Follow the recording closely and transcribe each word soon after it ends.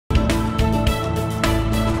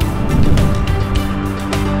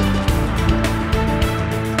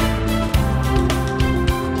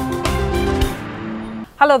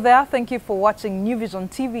Hello there, thank you for watching New Vision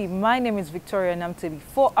TV. My name is Victoria Namtebi.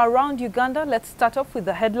 For Around Uganda, let's start off with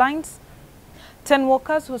the headlines. 10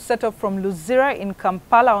 workers who set off from Luzira in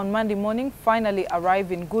Kampala on Monday morning finally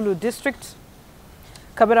arrive in Gulu district.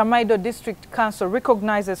 Kaberamaido District Council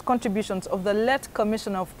recognizes contributions of the late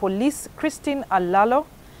Commissioner of Police, Christine Alalo.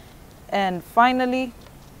 And finally,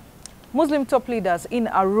 Muslim top leaders in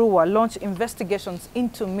Arua launch investigations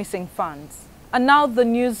into missing funds. And now the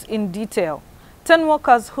news in detail. 10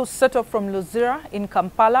 workers who set off from Luzira in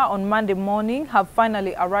Kampala on Monday morning have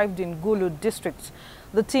finally arrived in Gulu district.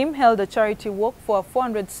 The team held a charity walk for a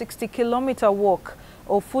 460-kilometer walk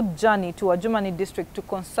or foot journey to Ajumani district to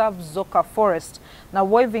conserve Zoka forest. Now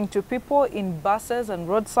waving to people in buses and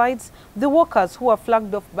roadsides, the workers who were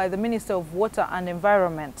flagged off by the Minister of Water and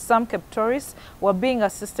Environment, Sam Keptoris, were being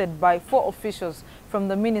assisted by 4 officials from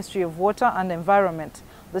the Ministry of Water and Environment.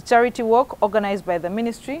 The charity walk, organized by the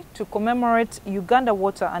ministry to commemorate Uganda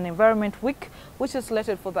Water and Environment Week, which is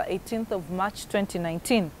slated for the 18th of March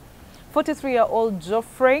 2019. 43-year-old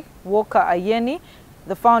Geoffrey Walker Ayeni,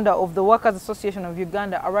 the founder of the Workers Association of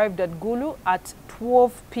Uganda, arrived at Gulu at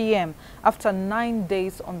 12 p.m. after 9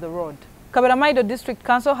 days on the road. Kaberamaido District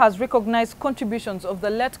Council has recognized contributions of the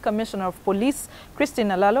late Commissioner of Police, Christine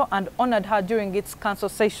Alalo, and honored her during its council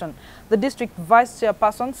session. The district vice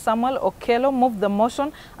chairperson, Samuel Okello, moved the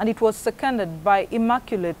motion, and it was seconded by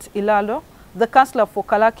Immaculate Alalo, the councillor for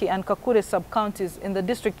Kalaki and Kakure sub-counties in the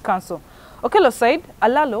district council. Okello said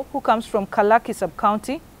Alalo, who comes from Kalaki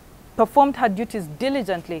sub-county, performed her duties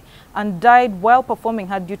diligently and died while performing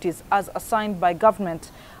her duties as assigned by government.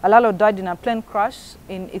 Alalo died in a plane crash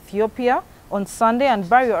in Ethiopia on Sunday, and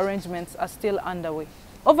burial arrangements are still underway.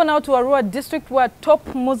 Over now to Arua district, where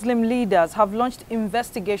top Muslim leaders have launched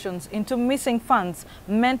investigations into missing funds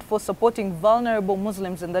meant for supporting vulnerable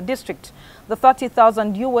Muslims in the district. The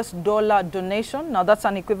 $30,000 donation, now that's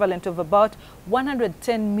an equivalent of about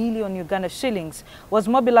 110 million Uganda shillings, was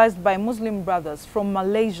mobilized by Muslim brothers from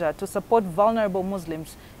Malaysia to support vulnerable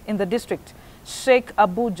Muslims in the district. Sheikh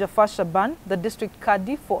Abu Jafar Shaban, the district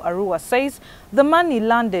Qadi for Arua, says the money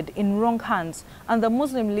landed in wrong hands and the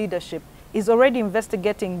Muslim leadership is already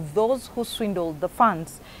investigating those who swindled the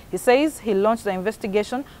funds. He says he launched the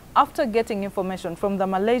investigation after getting information from the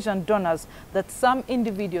Malaysian donors that some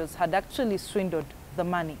individuals had actually swindled the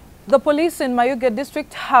money. The police in Mayuge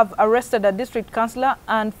district have arrested a district councillor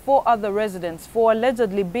and 4 other residents for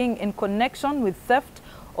allegedly being in connection with theft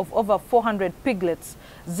of over 400 piglets.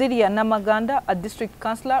 Zidia Namaganda, a district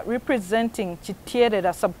councillor representing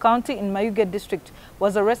Chitierera sub-county in Mayuge district,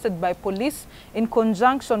 was arrested by police in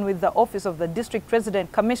conjunction with the office of the district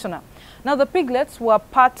resident commissioner. Now, the piglets were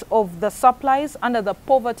part of the supplies under the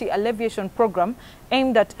poverty alleviation program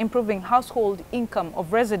aimed at improving household income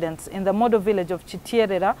of residents in the model village of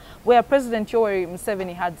Chitierera, where President Yoweri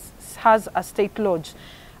Museveni has a state lodge.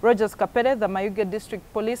 Rogers Kapere, the Mayuge District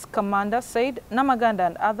Police Commander, said Namaganda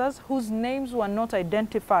and others whose names were not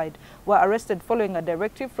identified were arrested following a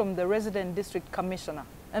directive from the resident district commissioner.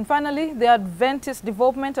 And finally, the Adventist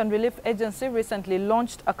Development and Relief Agency recently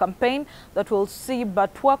launched a campaign that will see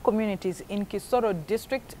Batwa communities in Kisoro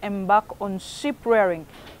district embark on sheep rearing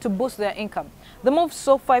to boost their income. The move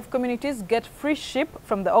saw 5 communities get free sheep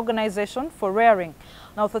from the organization for rearing.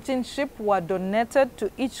 Now, 13 sheep were donated to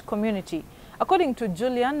each community. According to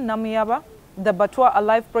Julian Namiyaba, the Batwa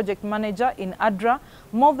Alive project manager in Adra,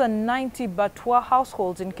 more than 90 Batwa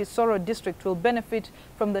households in Kisoro district will benefit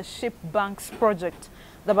from the Sheep Banks project.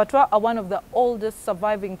 The Batwa are one of the oldest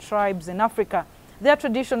surviving tribes in Africa. Their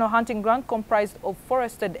traditional hunting ground comprised of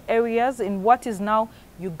forested areas in what is now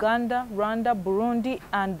Uganda, Rwanda, Burundi,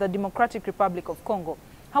 and the Democratic Republic of Congo.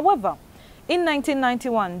 However, in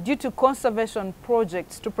 1991, due to conservation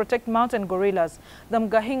projects to protect mountain gorillas, the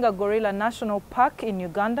Mgahinga Gorilla National Park in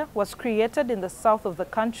Uganda was created in the south of the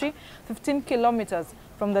country, 15 kilometers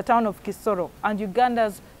from the town of Kisoro, and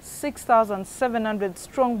Uganda's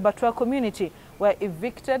 6,700-strong Batwa community were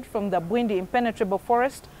evicted from the Bwindi impenetrable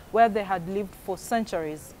forest where they had lived for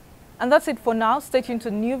centuries. And that's it for now. Stay tuned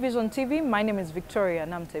to New Vision TV. My name is Victoria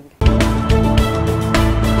Namtebi.